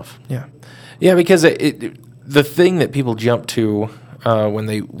this stuff. Yeah. Yeah, because the thing that people jump to when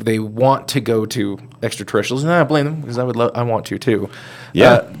they want to go to extraterrestrials, and I don't blame them because I want to too.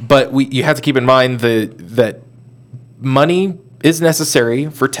 Yeah. But you have to keep in mind that money is necessary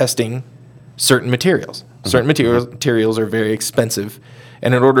for testing certain materials. Mm-hmm. Certain materials are very expensive,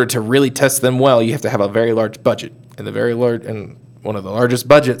 and in order to really test them well, you have to have a very large budget, and one of the largest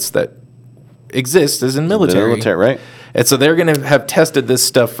budgets that exists is in military. The military, right? And so they're going to have tested this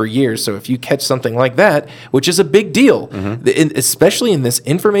stuff for years. So if you catch something like that, which is a big deal, especially in this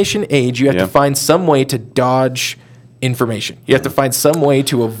information age, you have to find some way to dodge information. You have to find some way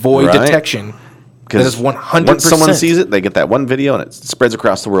to avoid detection. That is 100%. Once someone sees it, they get that one video, and it spreads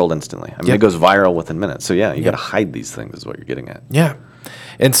across the world instantly. I mean, it goes viral within minutes. So you got to hide these things. Is what you're getting at. Yeah.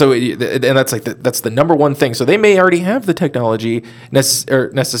 And so, that's the number one thing. So they may already have the technology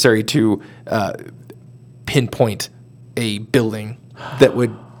necessary to pinpoint a building that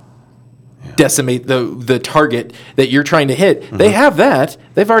would decimate the target that you're trying to hit. Mm-hmm. They have that.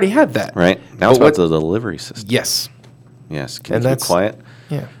 They've already had that. Right. Now it's about the delivery system. Yes. Yes. Can you keep quiet?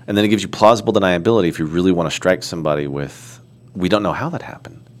 Yeah. And then it gives you plausible deniability if you really want to strike somebody with, we don't know how that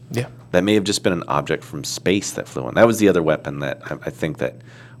happened. Yeah. That may have just been an object from space that flew in. That was the other weapon that I think that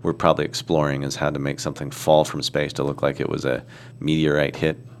we're probably exploring, is how to make something fall from space to look like it was a meteorite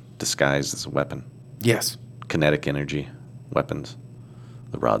hit disguised as a weapon. Yes. Kinetic energy weapons.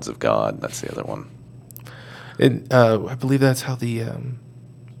 The rods of God, that's the other one. And I believe that's how the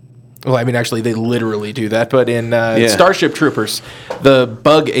Well, I mean, actually, they literally do that. But in Starship Troopers, the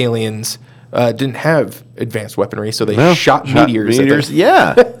bug aliens didn't have advanced weaponry, so they shot meteors.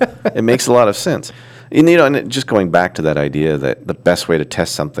 Yeah, it makes a lot of sense. And, just going back to that idea that the best way to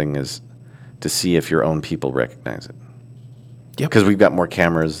test something is to see if your own people recognize it. Yep. Because we've got more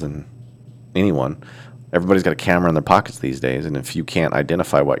cameras than anyone. Everybody's got a camera in their pockets these days, and if you can't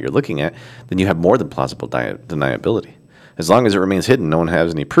identify what you're looking at, then you have more than plausible deniability. As long as it remains hidden, no one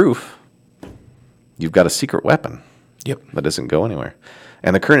has any proof, you've got a secret weapon. Yep. That doesn't go anywhere.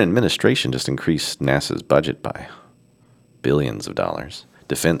 And the current administration just increased NASA's budget by billions of dollars.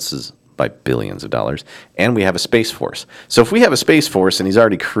 Defense by billions of dollars. And we have a Space Force. So if we have a Space Force and he's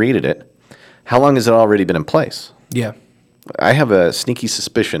already created it, how long has it already been in place? Yeah. I have a sneaky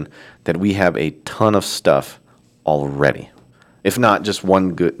suspicion that we have a ton of stuff already. If not just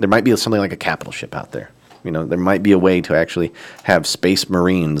one good, there might be something like a capital ship out there. There might be a way to actually have space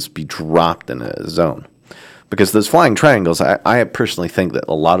marines be dropped in a zone. Because those flying triangles, I personally think that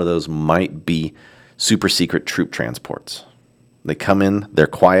a lot of those might be super secret troop transports. They come in, they're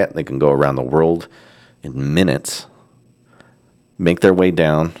quiet, they can go around the world in minutes, make their way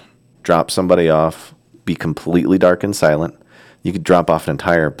down, drop somebody off, be completely dark and silent. You could drop off an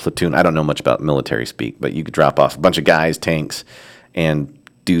entire platoon. I don't know much about military speak, but you could drop off a bunch of guys, tanks, and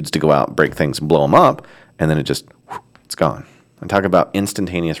dudes to go out and break things and blow them up, and then it's gone. And talk about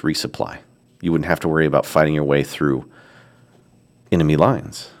instantaneous resupply. You wouldn't have to worry about fighting your way through enemy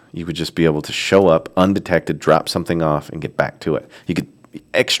lines. You would just be able to show up undetected, drop something off, and get back to it. You could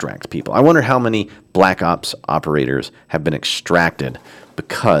extract people. I wonder how many Black Ops operators have been extracted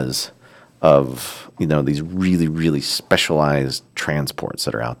because of these really, really specialized transports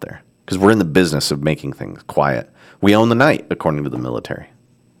that are out there. Because we're in the business of making things quiet. We own the night, according to the military.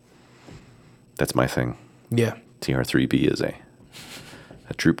 That's my thing. Yeah. TR-3B is a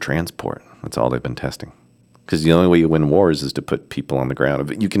troop transport. That's all they've been testing. Because the only way you win wars is to put people on the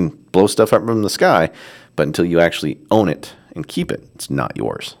ground. You can blow stuff up from the sky, but until you actually own it and keep it, it's not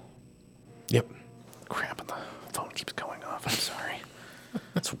yours. Yep. Crap, the phone keeps going off. I'm sorry.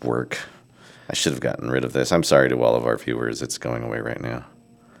 It's work. I should have gotten rid of this. I'm sorry to all of our viewers. It's going away right now.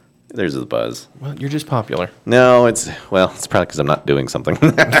 There's the buzz. Well, you're just popular. No, it's probably because I'm not doing something.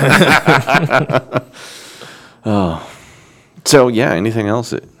 Oh. So, yeah, anything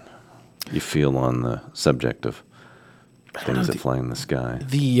else that you feel on the subject of things that fly in the sky?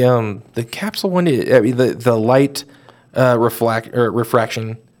 The capsule one, the light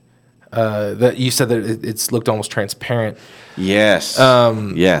refraction, that you said that it's looked almost transparent. Yes.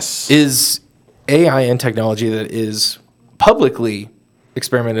 Yes. Is AI and technology that is publicly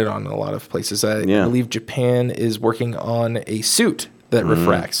experimented on in a lot of places. I believe Japan is working on a suit that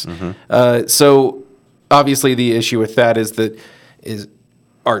refracts. Mm-hmm. So obviously the issue with that is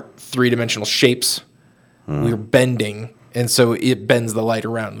our three-dimensional shapes. We're bending, and so it bends the light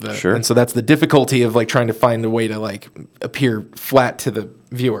around. Sure. And so that's the difficulty of trying to find a way to appear flat to the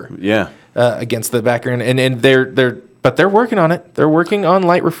viewer. Yeah. Against the background, and they're working on it. They're working on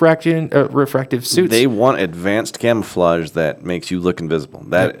light refractive suits. They want advanced camouflage that makes you look invisible.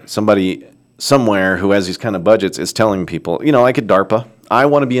 That somebody somewhere who has these kind of budgets is telling people, like at DARPA, I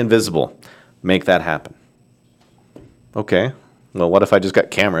want to be invisible. Make that happen. Okay. Well, what if I just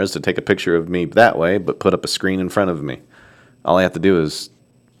got cameras to take a picture of me that way, but put up a screen in front of me? All I have to do is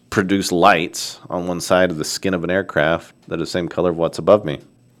produce lights on one side of the skin of an aircraft that are the same color of what's above me.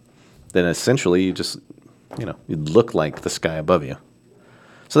 Then essentially you just, you'd look like the sky above you.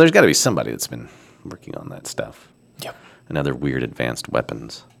 So there's got to be somebody that's been working on that stuff. Yep. And other weird advanced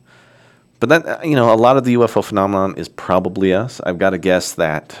weapons. But that, a lot of the UFO phenomenon is probably us. I've got to guess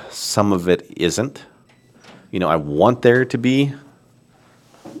that some of it isn't. I want there to be,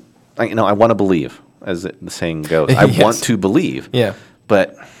 I want to believe, as the saying goes. I Yes. want to believe. Yeah.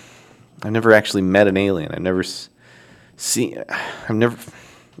 But I've never actually met an alien. I've never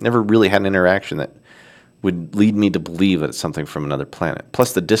never really had an interaction that would lead me to believe that it's something from another planet.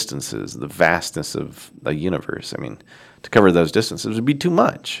 Plus the distances, the vastness of the universe. To cover those distances would be too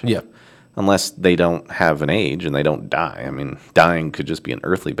much. Yeah. Unless they don't have an age and they don't die. Dying could just be an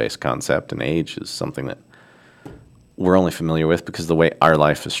earthly-based concept, and age is something that we're only familiar with because of the way our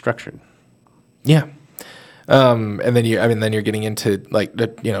life is structured. Yeah. And then you're getting into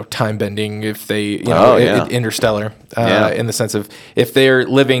time bending if they interstellar in the sense of if they're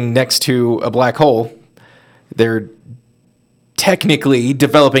living next to a black hole, they're technically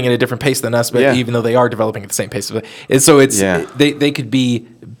developing at a different pace than us, but even though they are developing at the same pace, and so they could be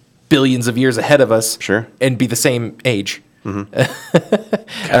billions of years ahead of us, sure, and be the same age.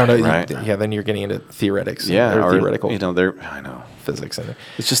 Mm-hmm. I don't know. Right. Then you're getting into theoretics. Yeah, or theoretical. I know physics in there.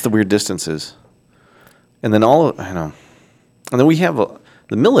 It's just the weird distances. And then and then we have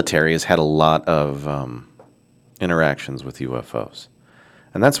the military has had a lot of interactions with UFOs.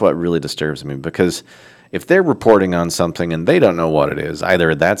 And that's what really disturbs me, because if they're reporting on something and they don't know what it is,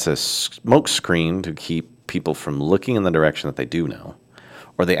 either that's a smoke screen to keep people from looking in the direction that they do know,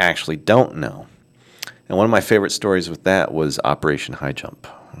 or they actually don't know. And one of my favorite stories with that was Operation High Jump.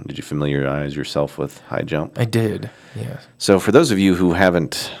 Did you familiarize yourself with High Jump? I did, yes. So for those of you who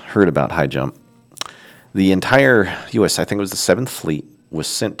haven't heard about High Jump, the entire U.S., I think it was the 7th Fleet, was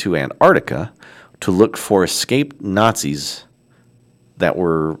sent to Antarctica to look for escaped Nazis that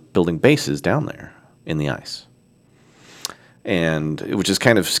were building bases down there in the ice. And which is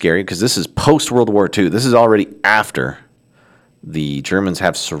kind of scary because this is post-World War II. This is already after the Germans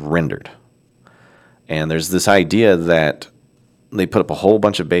have surrendered. And there's this idea that they put up a whole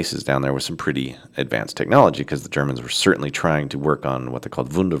bunch of bases down there with some pretty advanced technology, because the Germans were certainly trying to work on what they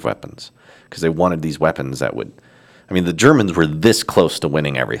called Wunderweapons, because they wanted these weapons that would... I mean, the Germans were this close to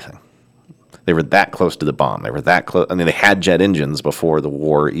winning everything. They were that close to the bomb. They were that close. I mean, they had jet engines before the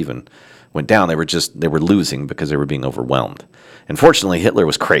war even went down. They were losing because they were being overwhelmed. And fortunately, Hitler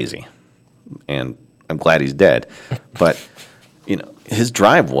was crazy, and I'm glad he's dead. But his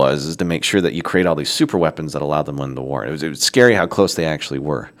drive is to make sure that you create all these super weapons that allow them to win the war. It was scary how close they actually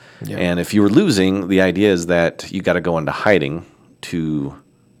were. Yeah. And if you were losing, the idea is that you got to go into hiding to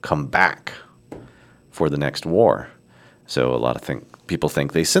come back for the next war. So a lot of people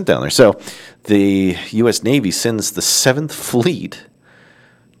think they sent down there. So the U.S. Navy sends the 7th Fleet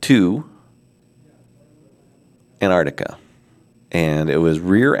to Antarctica. And it was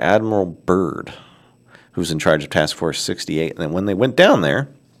Rear Admiral Byrd who was in charge of Task Force 68. And then when they went down there,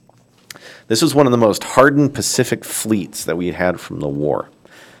 this was one of the most hardened Pacific fleets that we had from the war.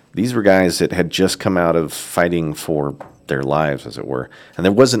 These were guys that had just come out of fighting for their lives, as it were. And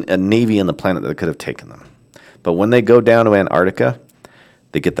there wasn't a navy on the planet that could have taken them. But when they go down to Antarctica,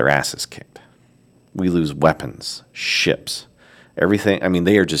 they get their asses kicked. We lose weapons, ships, everything. I mean,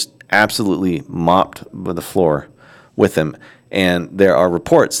 they are just absolutely mopped by the floor with them. And there are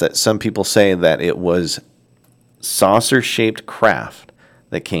reports that some people say that it was saucer-shaped craft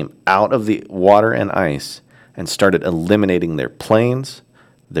that came out of the water and ice and started eliminating their planes,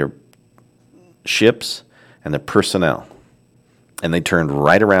 their ships, and their personnel. And they turned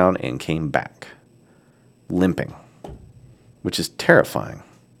right around and came back, limping, which is terrifying.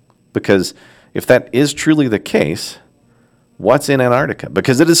 Because if that is truly the case, what's in Antarctica?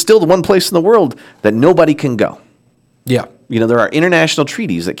 Because it is still the one place in the world that nobody can go. Yeah. There are international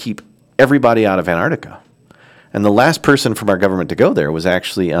treaties that keep everybody out of Antarctica. And the last person from our government to go there was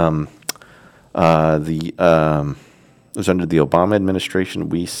actually it was under the Obama administration.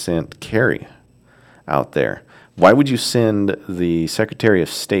 We sent Kerry out there. Why would you send the Secretary of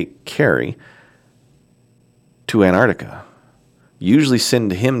State Kerry to Antarctica? You usually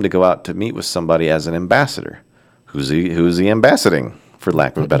send him to go out to meet with somebody as an ambassador. Who's he ambassading, for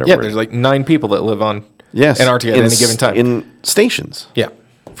lack of a better word? Yeah, there's like 9 people that live on Antarctica at any given time. In stations. Yeah.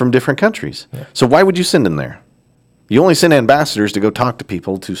 From different countries. Yeah. So why would you send him there? You only send ambassadors to go talk to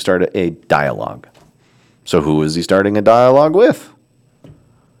people to start a dialogue. So who is he starting a dialogue with?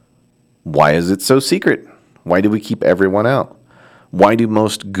 Why is it so secret? Why do we keep everyone out? Why do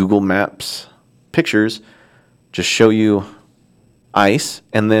most Google Maps pictures just show you ice,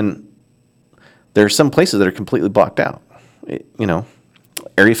 and then there are some places that are completely blocked out?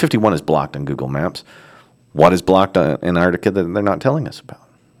 Area 51 is blocked on Google Maps. What is blocked on Antarctica that they're not telling us about?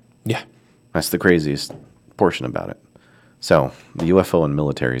 Yeah. That's the craziest portion about it. So the UFO and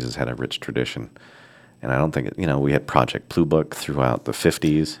militaries has had a rich tradition. And I don't think, we had Project Blue Book throughout the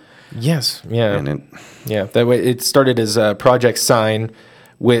 50s. Yes, yeah. That way it started as Project Sign,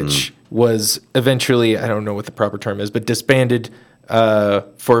 which was eventually, I don't know what the proper term is, but disbanded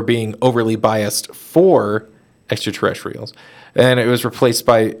for being overly biased for extraterrestrials. And it was replaced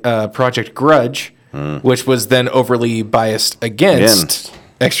by Project Grudge, which was then overly biased against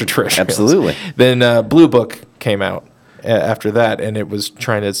extraterrestrials. Absolutely. Then Blue Book came out after that, and it was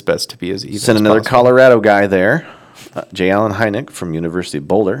trying its best to be as even Sent as another possible. Colorado guy there, J. Allen Hynek from University of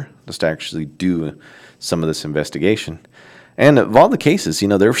Boulder, just to actually do some of this investigation. And of all the cases,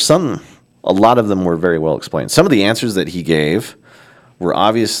 there were a lot of them were very well explained. Some of the answers that he gave were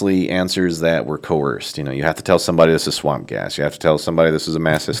obviously answers that were coerced. You have to tell somebody this is swamp gas. You have to tell somebody this is a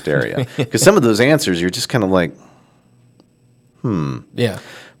mass hysteria. Because some of those answers, you're just kind of like, Yeah.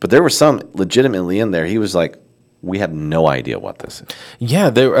 But there were some legitimately in there. He was like, we have no idea what this is. Yeah,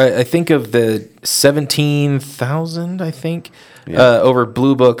 I think of the 17,000, over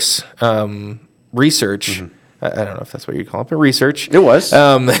Blue Book's research. I don't know if that's what you call it, but research. It was.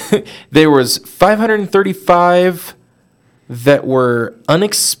 There was 535 that were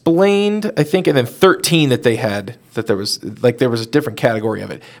unexplained, I think, and then 13 that they had that there was a different category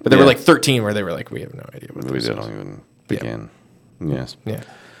of it, but there were like 13 where they were like, we have no idea what this is. We don't even begin. Yeah. Yes. Yeah.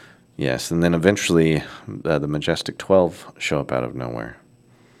 Yes, and then eventually the Majestic 12 show up out of nowhere.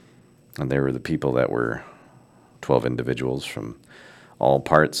 And they were the people that were 12 individuals from all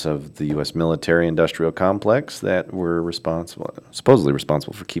parts of the U.S. military-industrial complex that were supposedly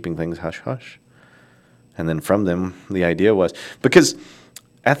responsible for keeping things hush-hush. And then from them, the idea was, because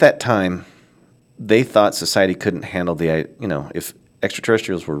at that time, they thought society couldn't handle if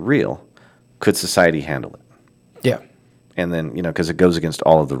extraterrestrials were real, could society handle it? Yeah. And then, because it goes against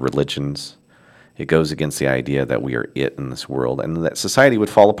all of the religions. It goes against the idea that we are it in this world and that society would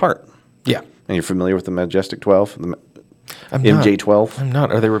fall apart. Yeah. And you're familiar with the Majestic 12? I'm MJ-12? I'm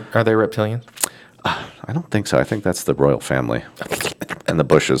not. Are they reptilians? I don't think so. I think that's the royal family and the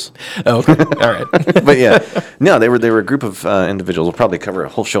Bushes. Oh, okay. All right. But yeah, no, they were a group of individuals. We'll probably cover a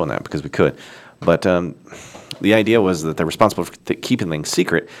whole show on that because we could. But the idea was that they're responsible for keeping things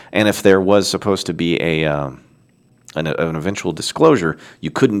secret. And if there was supposed to be an eventual disclosure,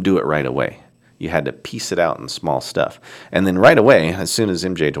 you couldn't do it right away. You had to piece it out in small stuff. And then right away, as soon as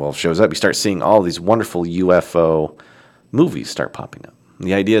MJ-12 shows up, you start seeing all these wonderful UFO movies start popping up.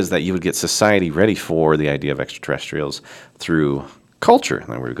 The idea is that you would get society ready for the idea of extraterrestrials through culture. And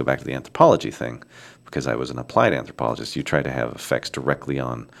then we're going to go back to the anthropology thing. Because I was an applied anthropologist, you try to have effects directly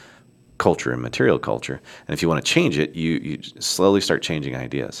on culture and material culture. And if you want to change it, you slowly start changing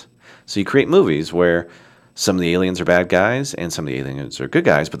ideas. So you create movies where some of the aliens are bad guys and some of the aliens are good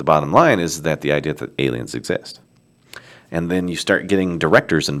guys, but the bottom line is that the idea that aliens exist. And then you start getting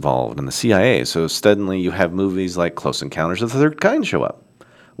directors involved in the CIA. So suddenly you have movies like Close Encounters of the Third Kind show up,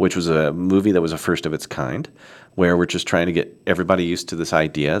 which was a movie that was a first of its kind, where we're just trying to get everybody used to this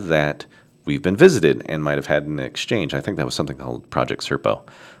idea that we've been visited and might have had an exchange. I think that was something called Project Serpo,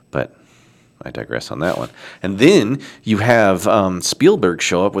 but I digress on that one. And then you have Spielberg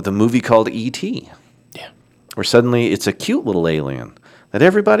show up with a movie called E.T., where suddenly it's a cute little alien that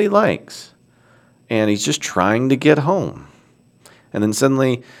everybody likes, and he's just trying to get home. And then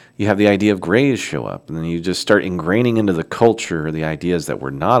suddenly you have the idea of grays show up, and then you just start ingraining into the culture the ideas that we're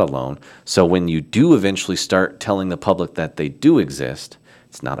not alone. So when you do eventually start telling the public that they do exist,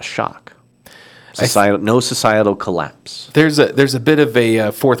 it's not a shock. No societal collapse. There's a bit of a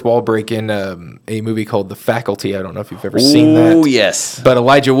fourth wall break in a movie called The Faculty. I don't know if you've ever seen that. Oh, yes. But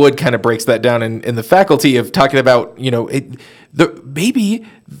Elijah Wood kind of breaks that down in The Faculty of talking about, maybe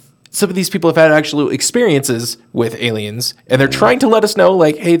some of these people have had actual experiences with aliens, and they're trying to let us know,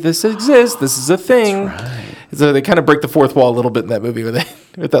 like, hey, this exists, this is a thing. That's right. So they kind of break the fourth wall a little bit in that movie with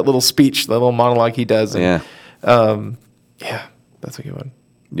that little speech, that little monologue he does. And, yeah, that's a good one.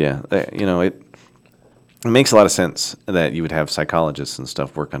 Yeah, it makes a lot of sense that you would have psychologists and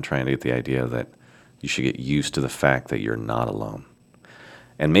stuff work on trying to get the idea that you should get used to the fact that you're not alone.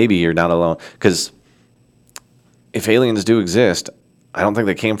 And maybe you're not alone, because if aliens do exist, I don't think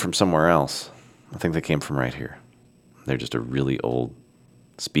they came from somewhere else. I think they came from right here. They're just a really old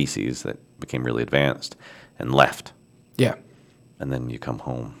species that became really advanced and left. Yeah. And then you come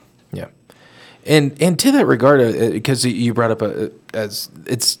home. Yeah. And to that regard, because you brought up as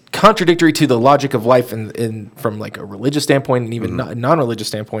it's contradictory to the logic of life from like a religious standpoint and even a non-religious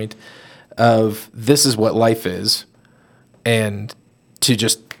standpoint of this is what life is, and to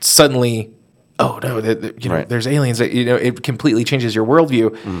just suddenly, oh no, there's aliens. That, it completely changes your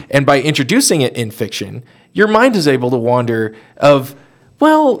worldview. And by introducing it in fiction, your mind is able to wander of,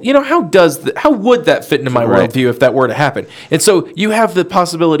 well, how would that fit into my worldview if that were to happen? And so you have the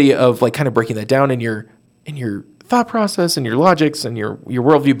possibility of like kind of breaking that down in your thought process and your logics and your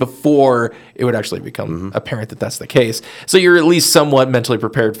worldview before it would actually become apparent that that's the case. So you're at least somewhat mentally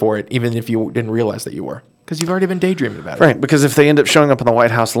prepared for it, even if you didn't realize that you were, because you've already been daydreaming about it. Right, because if they end up showing up on the White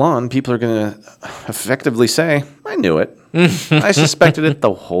House lawn, people are going to effectively say, I knew it. I suspected it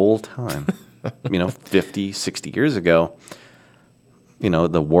the whole time. 50, 60 years ago,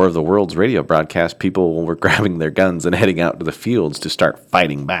 the War of the Worlds radio broadcast, people were grabbing their guns and heading out to the fields to start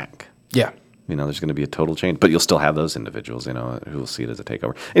fighting back. Yeah. There's going to be a total change, but you'll still have those individuals, who will see it as a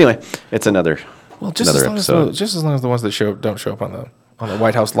takeover. Anyway, it's another episode. Just as long as the ones that don't show up on the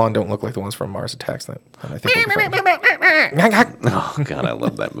White House lawn don't look like the ones from Mars Attacks, then I think we'll be fine. Oh God, I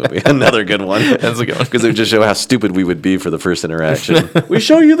love that movie. Another good one. That's a good one because it would just show how stupid we would be for the first interaction. We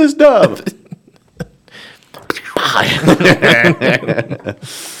show you this dove. I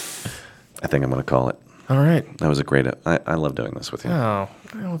think I'm going to call it. All right. That was a great. I love doing this with you. Oh,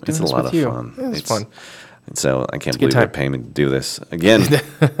 I love doing it's this a lot with of you. fun. It's fun. So I can't believe they're paying me to do this. Again,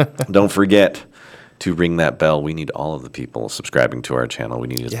 don't forget to ring that bell. We need all of the people subscribing to our channel. We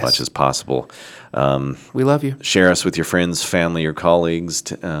need as much as possible. We love you. Share us with your friends, family, or colleagues.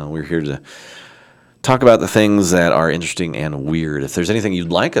 We're here to talk about the things that are interesting and weird. If there's anything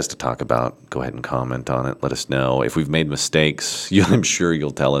you'd like us to talk about, go ahead and comment on it. Let us know. If we've made mistakes, I'm sure you'll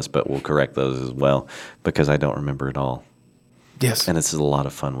tell us, but we'll correct those as well because I don't remember it all. Yes. And this is a lot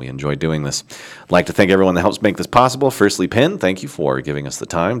of fun. We enjoy doing this. I'd like to thank everyone that helps make this possible. Firstly, Penn, thank you for giving us the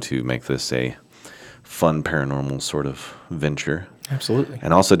time to make this a fun paranormal sort of venture. Absolutely.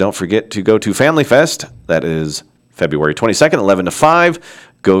 And also don't forget to go to Family Fest. That is February 22nd, 11 to 5.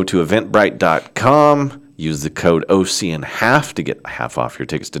 Go to eventbrite.com. Use the code OCN half to get half off your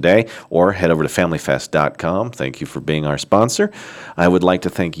tickets today, or head over to familyfest.com. Thank you for being our sponsor. I would like to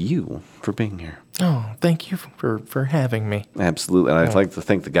thank you for being here. Oh, thank you for having me. Absolutely. And I'd like to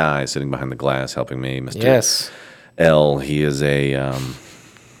thank the guy sitting behind the glass helping me, Mr. Yes. L. He is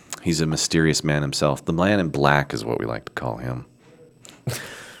he's a mysterious man himself. The man in black is what we like to call him.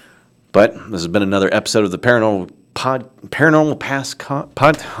 But this has been another episode of the Paranormal Pass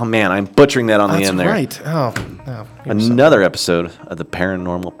pod. Oh man, I'm butchering that on the end there. That's right. Oh, another episode of the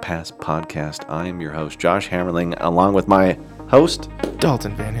Paranormal Pass podcast. I am your host, Josh Hammerling, along with my host,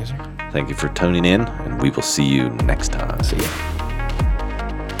 Dalton Van Hooser. Thank you for tuning in, and we will see you next time. See ya.